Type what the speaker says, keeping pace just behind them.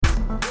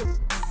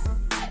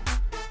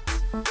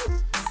Hello,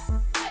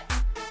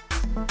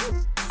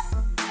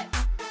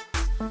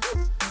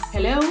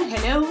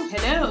 hello,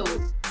 hello.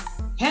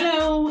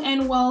 Hello,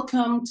 and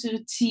welcome to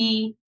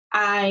TIB,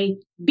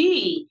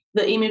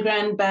 the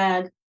Immigrant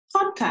Bag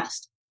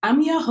podcast.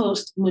 I'm your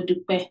host,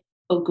 Modupe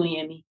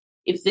Ogunyemi.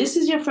 If this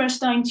is your first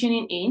time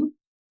tuning in,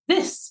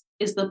 this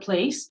is the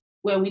place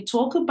where we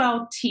talk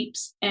about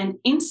tips and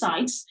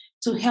insights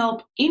to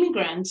help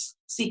immigrants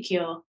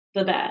secure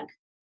the bag.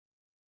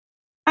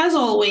 As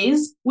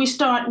always, we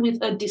start with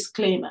a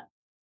disclaimer.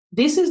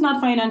 This is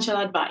not financial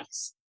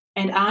advice,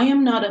 and I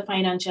am not a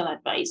financial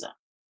advisor.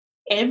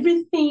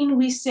 Everything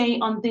we say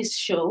on this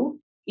show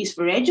is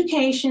for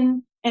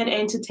education and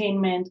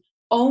entertainment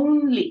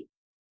only.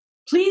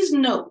 Please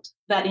note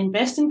that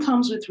investing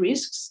comes with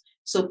risks,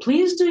 so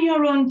please do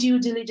your own due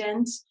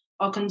diligence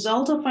or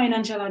consult a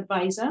financial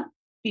advisor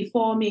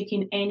before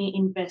making any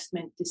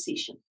investment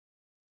decision.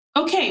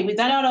 Okay, with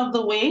that out of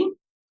the way,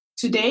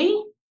 today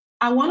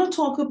I want to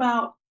talk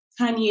about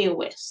Kanye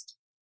West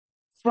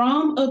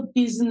from a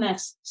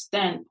business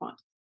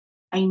standpoint.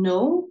 I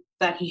know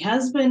that he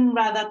has been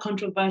rather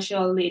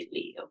controversial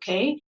lately,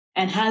 okay,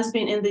 and has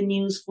been in the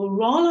news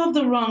for all of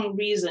the wrong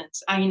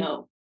reasons, I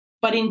know.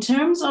 But in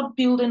terms of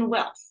building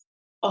wealth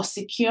or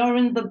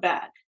securing the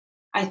bag,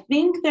 I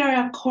think there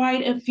are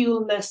quite a few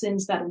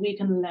lessons that we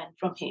can learn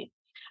from him.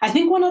 I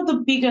think one of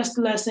the biggest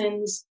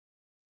lessons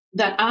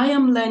that I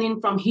am learning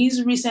from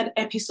his recent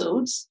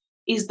episodes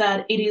is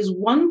that it is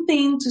one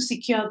thing to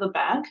secure the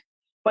bag,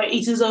 but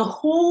it is a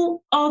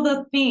whole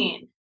other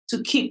thing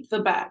to keep the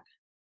bag.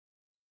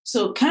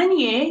 So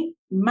Kanye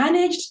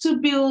managed to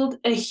build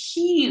a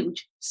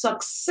huge,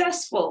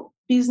 successful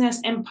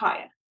business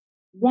empire,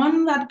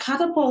 one that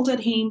catapulted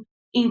him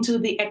into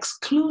the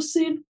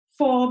exclusive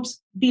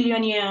Forbes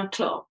Billionaire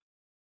Club.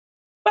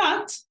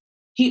 But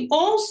he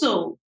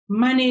also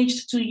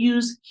managed to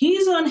use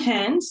his own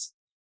hands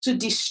to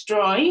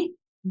destroy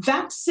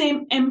that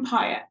same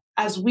empire,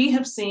 as we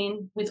have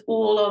seen with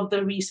all of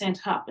the recent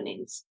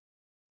happenings.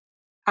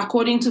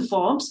 According to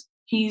Forbes,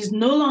 he is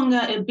no longer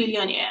a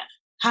billionaire,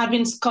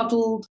 having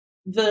scuttled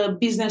the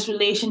business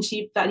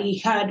relationship that he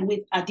had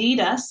with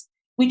Adidas,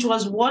 which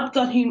was what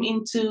got him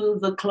into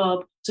the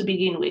club to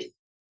begin with.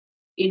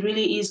 It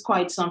really is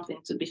quite something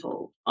to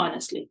behold,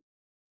 honestly.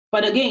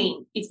 But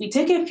again, if we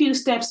take a few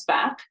steps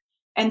back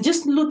and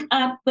just look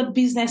at the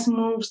business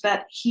moves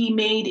that he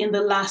made in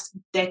the last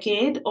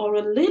decade or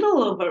a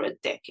little over a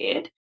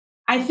decade,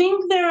 I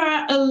think there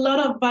are a lot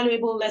of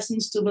valuable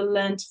lessons to be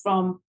learned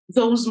from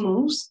those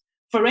moves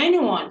for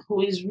anyone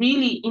who is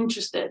really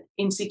interested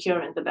in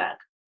securing the bag.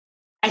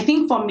 I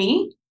think for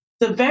me,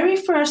 the very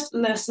first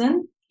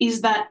lesson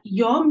is that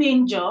your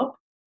main job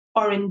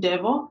or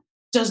endeavor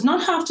does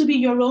not have to be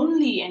your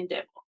only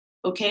endeavor,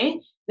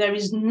 okay? There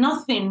is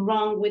nothing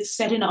wrong with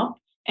setting up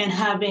and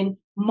having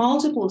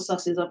multiple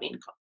sources of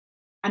income.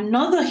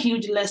 Another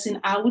huge lesson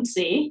I would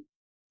say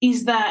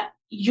is that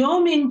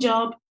your main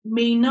job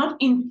may not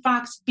in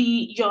fact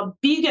be your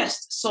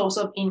biggest source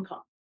of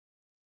income.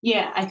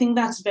 Yeah, I think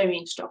that's very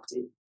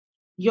instructive.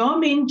 Your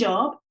main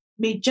job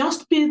may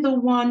just be the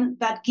one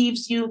that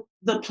gives you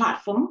the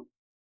platform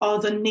or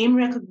the name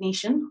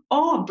recognition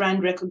or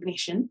brand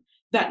recognition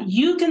that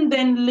you can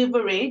then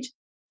leverage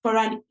for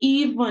an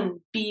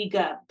even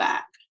bigger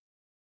bag.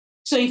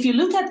 So if you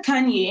look at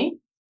Kanye,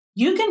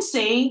 you can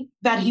say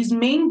that his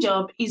main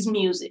job is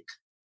music,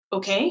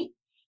 okay?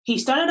 He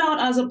started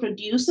out as a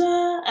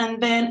producer and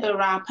then a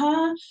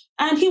rapper,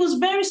 and he was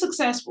very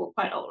successful,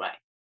 quite all right.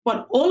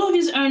 But all of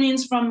his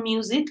earnings from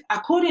music,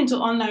 according to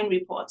online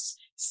reports,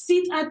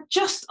 sit at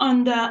just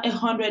under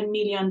 $100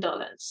 million.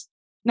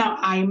 Now,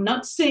 I'm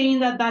not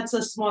saying that that's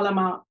a small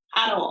amount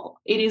at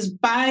all. It is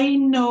by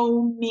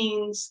no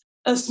means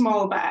a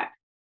small bag.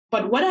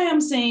 But what I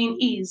am saying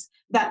is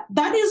that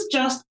that is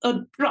just a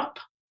drop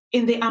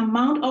in the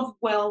amount of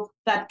wealth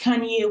that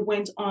Kanye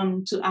went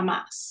on to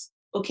amass,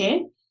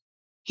 okay?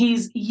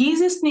 His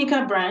Yeezy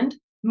sneaker brand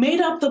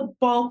made up the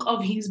bulk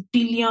of his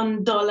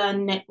billion-dollar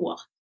net worth.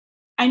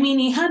 I mean,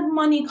 he had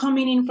money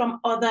coming in from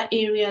other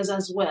areas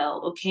as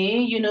well, okay?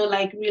 You know,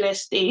 like real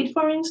estate,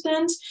 for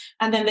instance.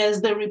 And then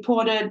there's the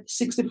reported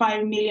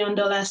 $65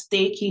 million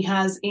stake he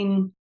has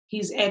in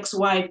his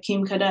ex-wife,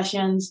 Kim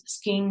Kardashian's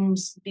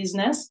Skims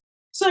business.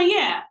 So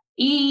yeah,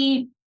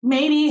 he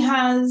maybe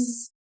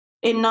has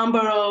a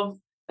number of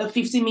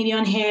 50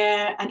 million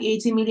here and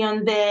 80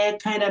 million there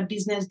kind of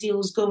business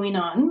deals going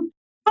on.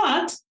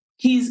 But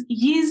his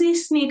Yeezy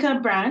sneaker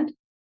brand,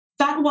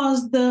 that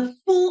was the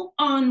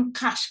full-on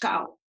cash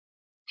cow.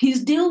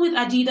 His deal with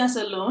Adidas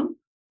alone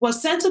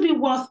was said to be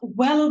worth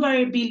well over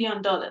 $1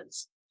 billion.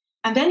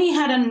 And then he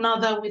had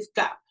another with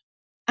Gap.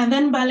 And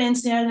then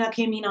Balenciaga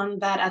came in on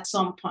that at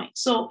some point.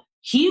 So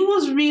he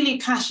was really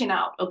cashing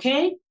out,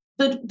 okay?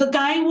 The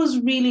guy was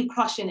really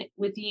crushing it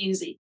with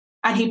Yeezy.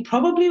 And he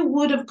probably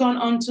would have gone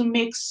on to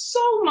make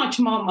so much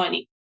more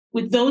money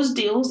with those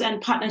deals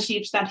and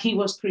partnerships that he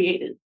was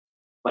creating.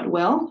 But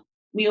well,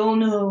 we all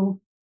know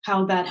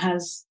how that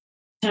has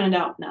turned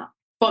out now.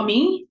 For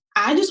me,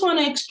 I just want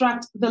to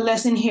extract the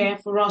lesson here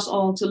for us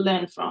all to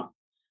learn from.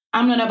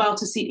 I'm not about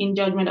to sit in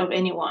judgment of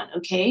anyone,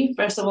 okay?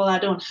 First of all, I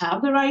don't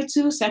have the right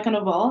to. Second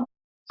of all,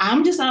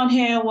 I'm just out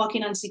here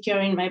working on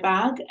securing my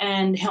bag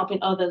and helping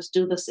others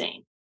do the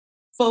same.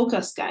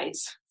 Focus,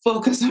 guys.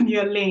 Focus on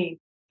your lane.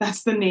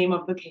 That's the name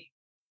of the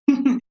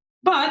game.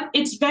 But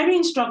it's very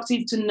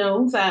instructive to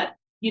know that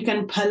you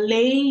can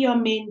parlay your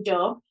main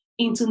job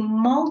into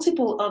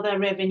multiple other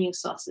revenue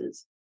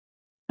sources.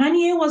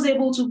 Kanye was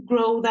able to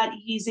grow that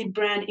Yeezy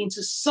brand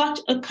into such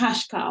a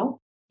cash cow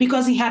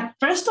because he had,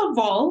 first of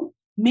all,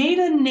 made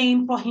a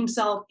name for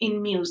himself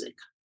in music.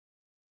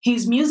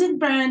 His music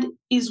brand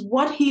is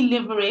what he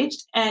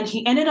leveraged, and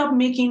he ended up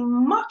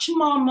making much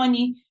more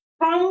money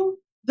from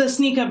the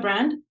sneaker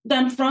brand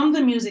than from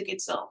the music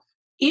itself.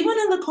 Even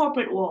in the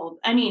corporate world,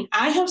 I mean,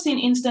 I have seen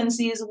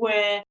instances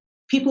where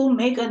people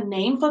make a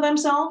name for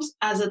themselves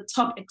as a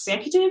top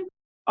executive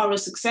or a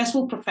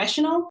successful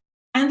professional,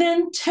 and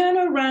then turn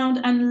around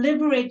and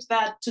leverage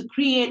that to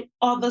create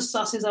other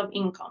sources of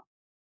income.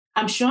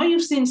 I'm sure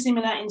you've seen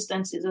similar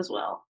instances as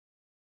well.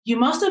 You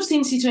must have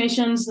seen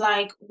situations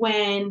like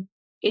when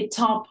a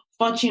top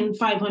Fortune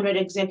 500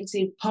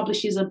 executive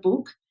publishes a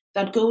book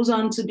that goes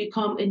on to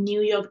become a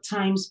New York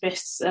Times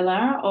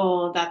bestseller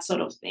or that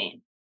sort of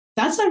thing.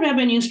 That's a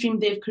revenue stream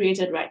they've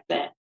created right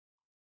there.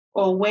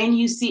 Or when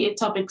you see a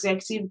top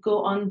executive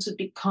go on to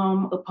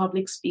become a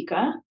public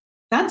speaker,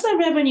 that's a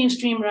revenue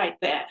stream right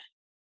there.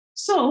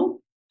 So,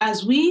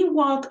 as we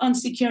work on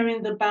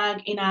securing the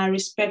bag in our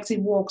respective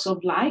walks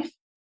of life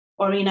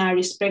or in our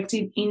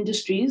respective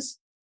industries,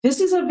 this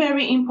is a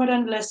very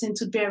important lesson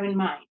to bear in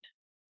mind.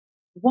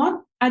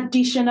 What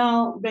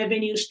additional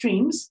revenue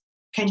streams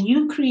can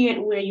you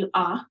create where you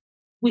are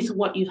with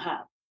what you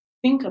have?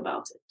 Think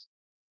about it.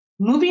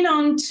 Moving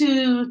on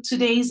to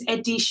today's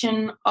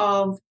edition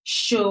of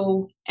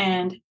Show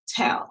and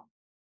Tell.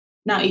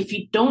 Now, if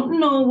you don't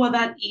know what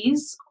that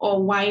is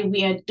or why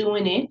we are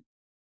doing it,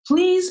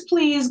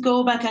 please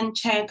go back and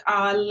check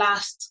our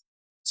last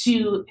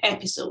 2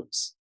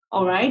 episodes.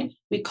 All right.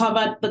 We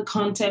covered the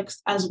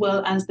context as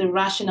well as the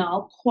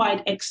rationale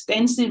quite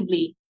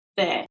extensively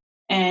there,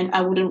 and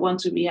I wouldn't want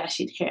to rehash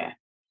it here.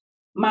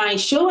 My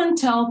show and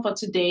tell for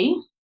today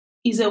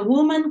is a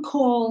woman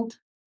called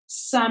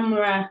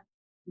Samra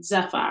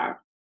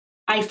Zafar.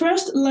 I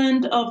first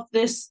learned of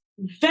this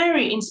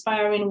very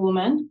inspiring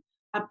woman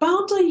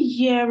about a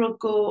year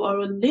ago or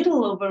a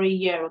little over a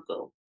year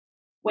ago,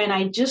 when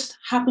I just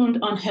happened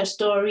on her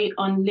story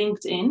on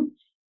LinkedIn,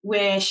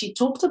 where she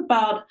talked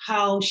about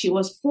how she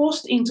was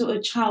forced into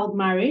a child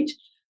marriage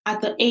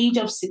at the age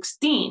of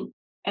 16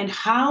 and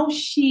how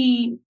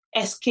she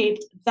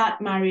escaped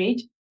that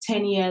marriage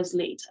 10 years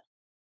later.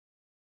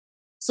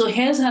 So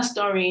here's her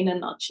story in a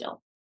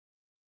nutshell.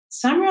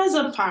 Samra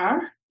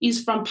Zafar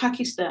is from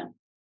Pakistan,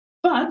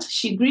 but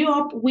she grew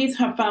up with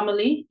her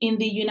family in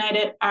the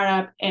United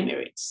Arab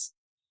Emirates.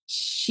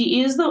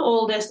 She is the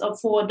oldest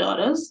of 4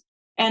 daughters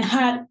and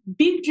had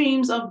big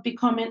dreams of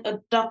becoming a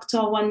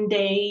doctor one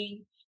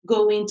day,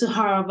 going to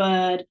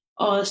Harvard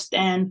or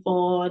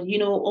Stanford,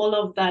 all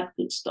of that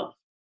good stuff.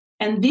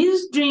 And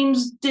these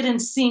dreams didn't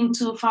seem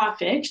too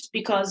far-fetched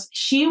because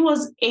she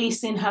was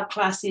acing her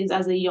classes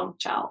as a young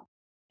child.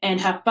 And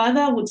her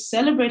father would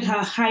celebrate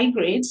her high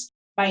grades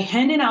by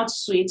handing out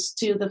sweets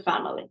to the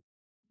family.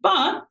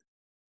 But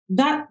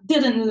that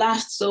didn't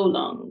last so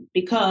long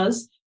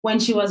because when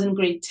she was in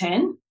grade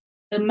 10,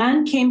 a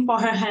man came for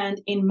her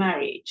hand in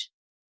marriage.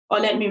 Or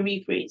let me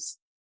rephrase.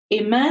 A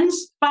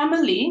man's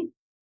family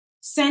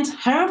sent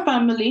her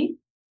family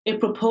a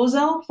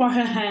proposal for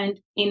her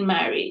hand in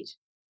marriage.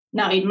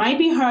 Now, it might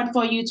be hard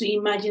for you to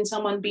imagine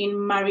someone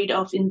being married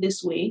off in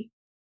this way,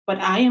 but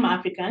I am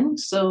African,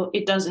 so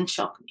it doesn't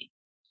shock me.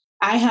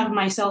 I have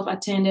myself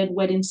attended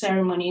wedding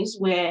ceremonies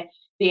where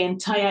the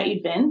entire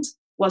event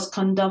was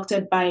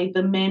conducted by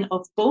the men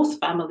of both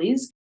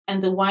families,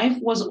 and the wife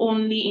was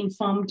only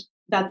informed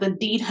that the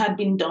deed had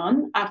been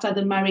done after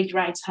the marriage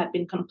rites had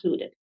been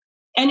concluded.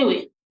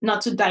 Anyway,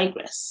 not to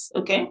digress,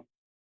 okay?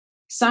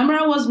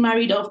 Samra was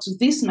married off to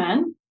this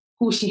man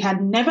who she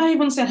had never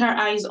even set her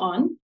eyes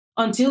on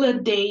until a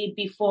day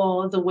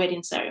before the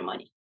wedding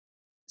ceremony.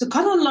 To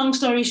cut a long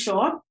story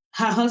short,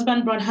 her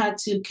husband brought her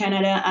to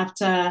Canada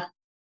after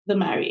the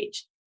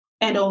marriage.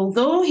 And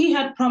although he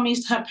had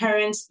promised her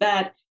parents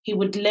that he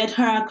would let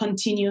her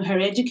continue her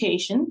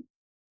education,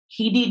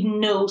 he did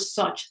no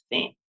such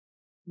thing.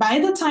 By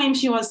the time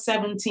she was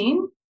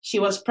 17, she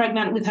was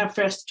pregnant with her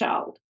first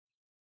child.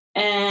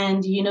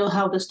 And you know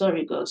how the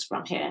story goes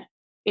from here.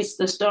 It's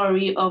the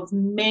story of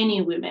many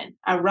women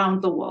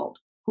around the world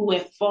who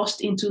were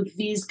forced into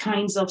these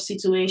kinds of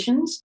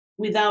situations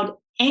without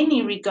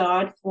any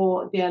regard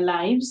for their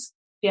lives,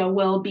 their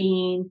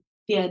well-being,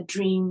 their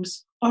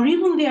dreams, or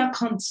even their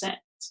consent.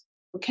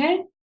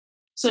 Okay?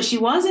 So she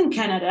was in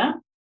Canada,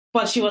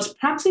 but she was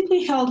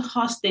practically held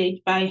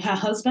hostage by her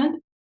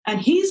husband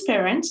and his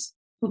parents,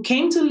 who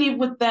came to live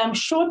with them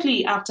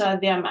shortly after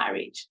their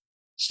marriage.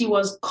 She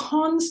was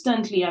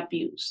constantly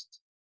abused,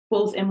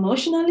 both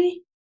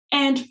emotionally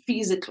and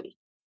physically.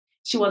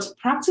 She was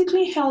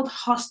practically held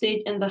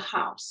hostage in the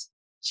house.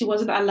 She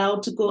wasn't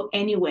allowed to go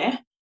anywhere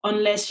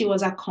unless she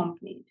was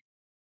accompanied.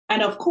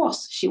 And of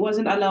course, she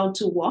wasn't allowed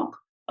to work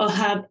or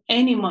have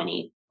any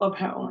money of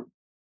her own.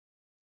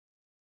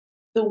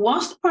 The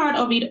worst part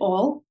of it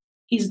all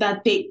is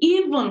that they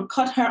even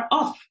cut her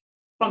off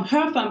from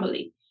her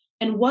family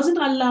and wasn't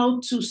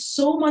allowed to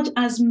so much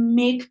as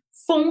make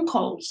phone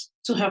calls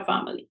to her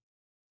family.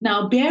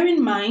 Now, bear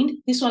in mind,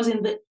 this was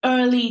in the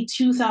early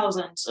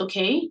 2000s,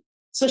 okay?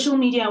 Social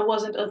media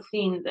wasn't a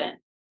thing then.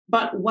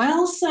 But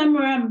while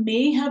Samara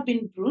may have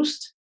been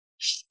bruised,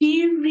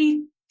 she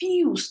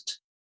refused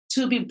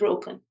to be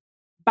broken.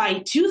 By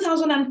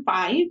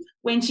 2005,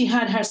 when she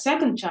had her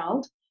second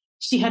child,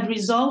 she had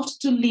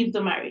resolved to leave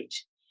the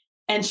marriage.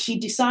 And she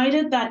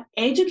decided that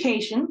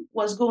education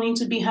was going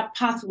to be her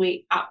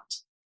pathway out.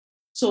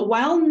 So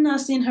while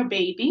nursing her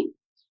baby,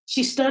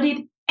 she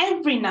studied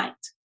every night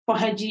for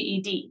her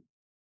GED.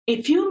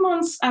 A few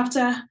months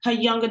after her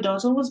younger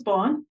daughter was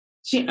born,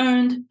 she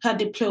earned her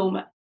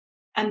diploma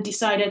and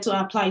decided to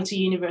apply to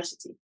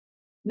university.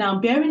 Now,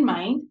 bear in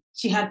mind,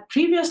 she had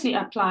previously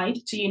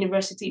applied to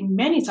university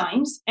many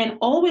times and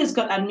always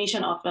got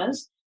admission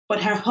offers,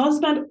 but her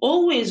husband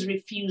always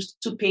refused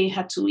to pay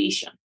her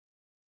tuition.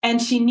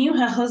 And she knew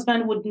her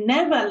husband would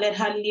never let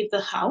her leave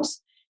the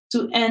house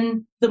to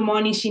earn the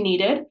money she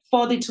needed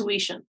for the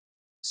tuition.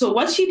 So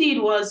what she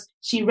did was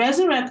she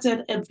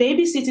resurrected a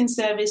babysitting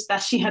service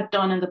that she had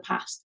done in the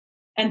past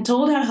and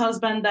told her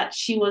husband that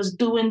she was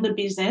doing the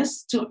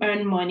business to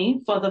earn money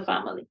for the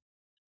family.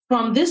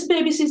 From this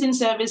babysitting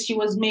service, she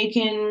was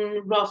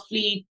making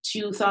roughly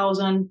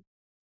 $2,000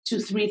 to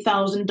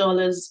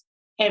 $3,000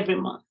 every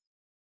month.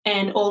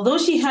 And although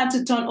she had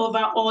to turn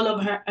over all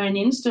of her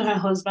earnings to her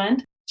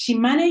husband, she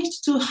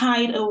managed to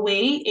hide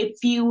away a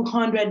few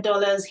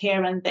 $100s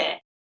here and there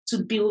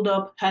to build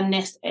up her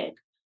nest egg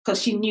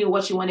because she knew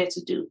what she wanted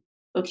to do,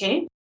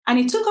 okay? And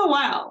it took a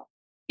while.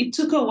 It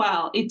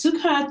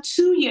took her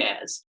 2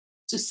 years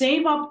to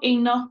save up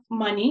enough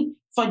money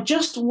for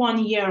just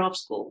 1 year of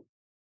school.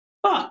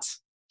 But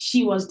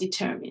she was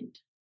determined.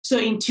 So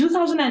in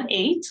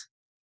 2008,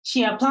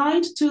 she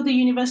applied to the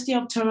University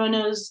of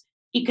Toronto's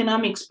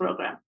economics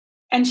program,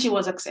 and she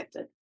was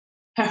accepted.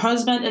 Her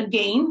husband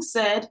again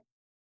said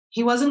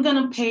he wasn't going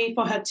to pay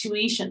for her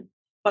tuition,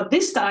 but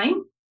this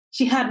time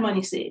she had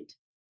money saved,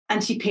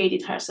 and she paid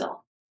it herself.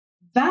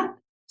 That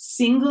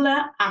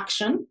singular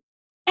action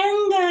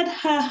angered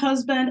her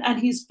husband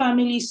and his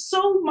family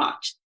so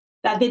much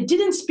that they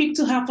didn't speak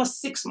to her for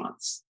 6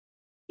 months,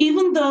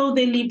 even though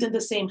they lived in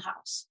the same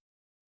house.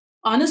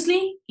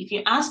 Honestly, if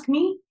you ask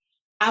me,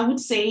 I would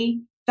say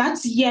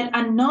that's yet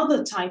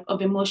another type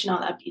of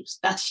emotional abuse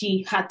that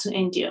she had to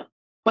endure.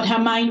 But her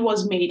mind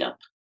was made up.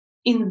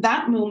 In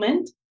that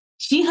moment,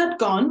 she had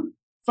gone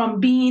from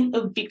being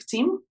a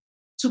victim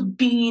to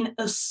being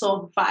a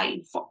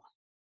survivor.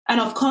 And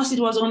of course, it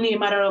was only a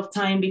matter of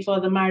time before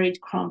the marriage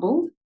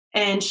crumbled.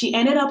 And she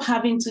ended up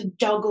having to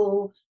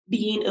juggle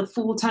being a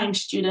full-time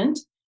student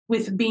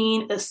with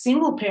being a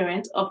single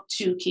parent of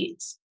 2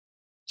 kids.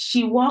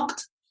 She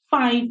worked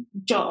 5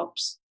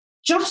 jobs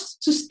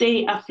just to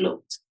stay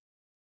afloat.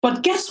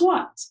 But guess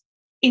what?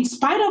 In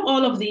spite of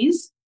all of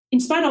these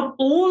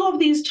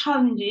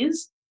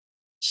challenges,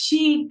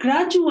 she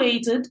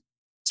graduated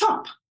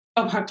top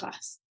of her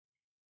class.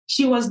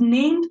 She was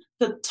named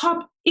the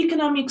top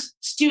economics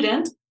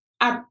student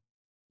at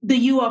the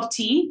U of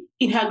T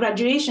in her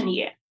graduation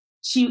year.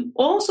 She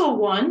also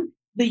won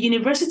the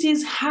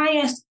university's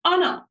highest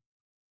honor,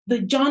 the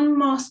John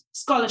Moss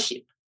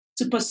Scholarship,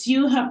 to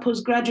pursue her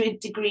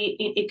postgraduate degree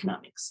in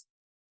economics.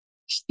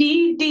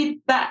 She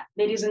did that,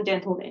 ladies and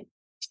gentlemen.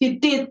 She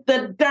did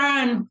the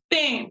darn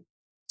thing.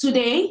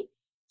 Today,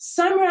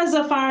 Samra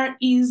Zafar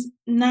is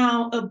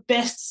now a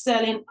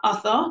best-selling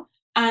author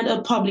and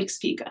a public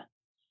speaker.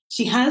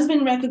 She has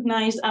been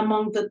recognized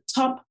among the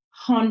top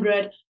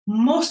 100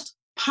 most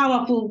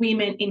powerful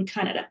women in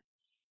Canada,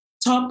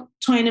 top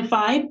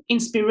 25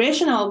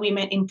 inspirational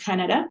women in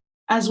Canada,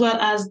 as well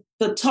as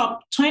the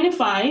top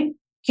 25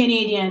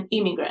 Canadian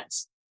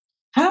immigrants.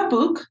 Her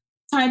book,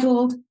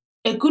 titled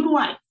A Good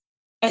Wife,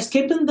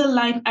 Escaping the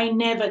Life I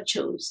Never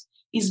Chose,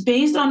 is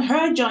based on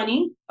her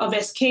journey of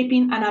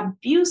escaping an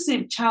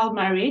abusive child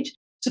marriage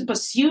to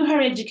pursue her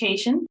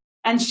education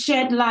and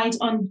shed light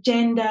on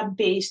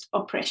gender-based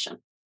oppression.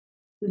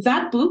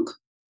 That book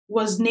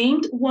was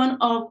named one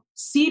of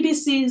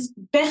CBC's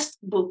best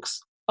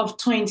books of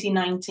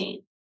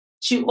 2019.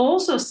 She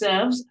also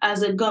serves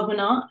as a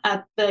governor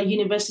at the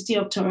University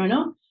of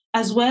Toronto,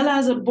 as well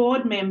as a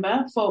board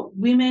member for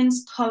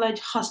Women's College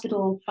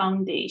Hospital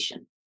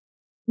Foundation.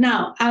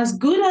 Now, as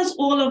good as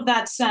all of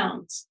that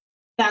sounds,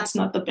 that's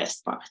not the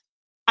best part,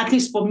 at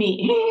least for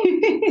me.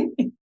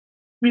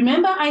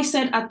 Remember, I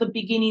said at the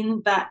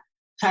beginning that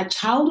her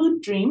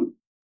childhood dream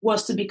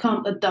was to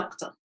become a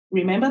doctor.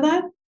 Remember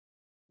that?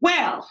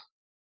 Well,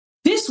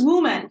 this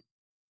woman,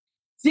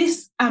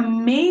 this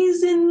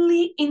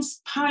amazingly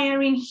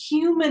inspiring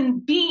human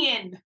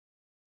being,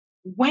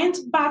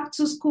 went back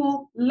to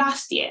school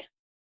last year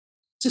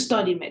to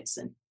study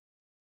medicine.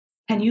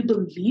 Can you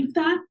believe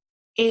that?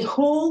 A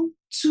whole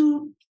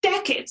 2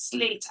 decades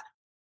later.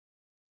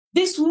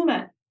 This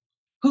woman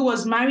who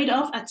was married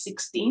off at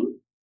 16,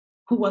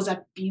 who was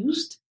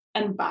abused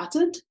and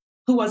battered,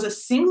 who was a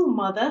single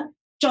mother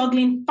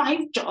juggling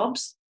 5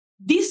 jobs,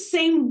 this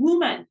same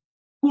woman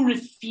who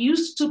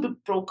refused to be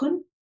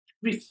broken,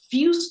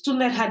 refused to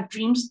let her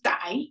dreams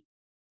die,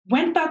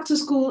 went back to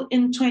school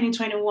in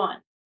 2021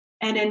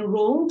 and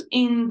enrolled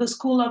in the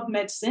School of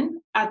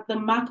Medicine at the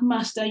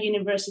McMaster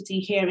University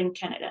here in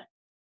Canada.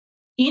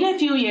 In a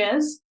few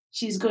years,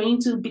 she's going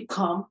to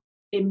become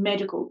a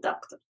medical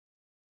doctor.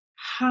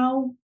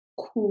 How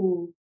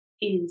cool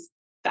is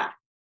that?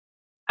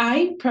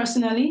 I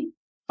personally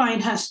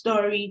find her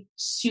story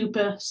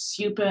super,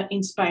 super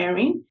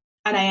inspiring,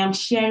 and I am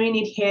sharing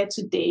it here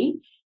today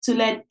to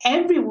let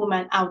every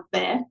woman out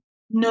there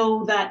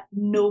know that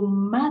no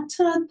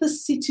matter the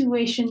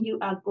situation you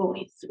are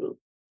going through,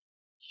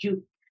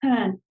 you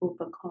can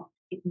overcome.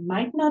 It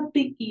might not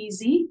be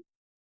easy,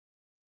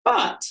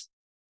 but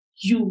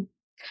you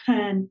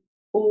can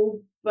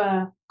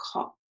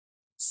overcome.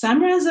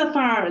 Samra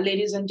Zafar,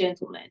 ladies and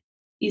gentlemen,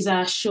 is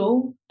our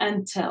show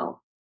and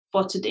tell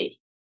for today.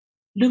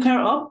 Look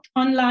her up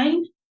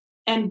online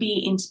and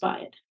be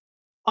inspired.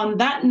 On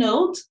that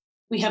note,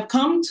 we have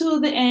come to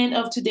the end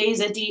of today's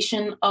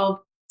edition of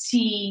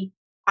TIB,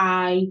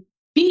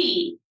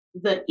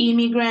 the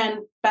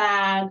Immigrant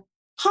Bag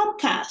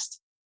Podcast.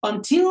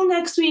 Until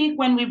next week,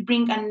 when we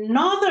bring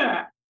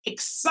another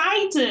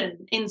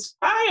exciting,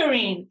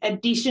 inspiring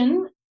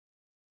edition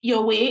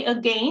your way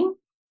again,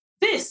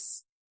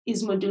 this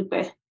is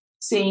Modupe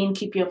saying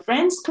keep your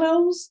friends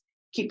close,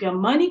 keep your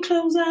money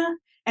closer,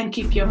 and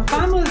keep your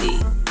family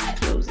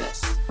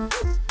closest.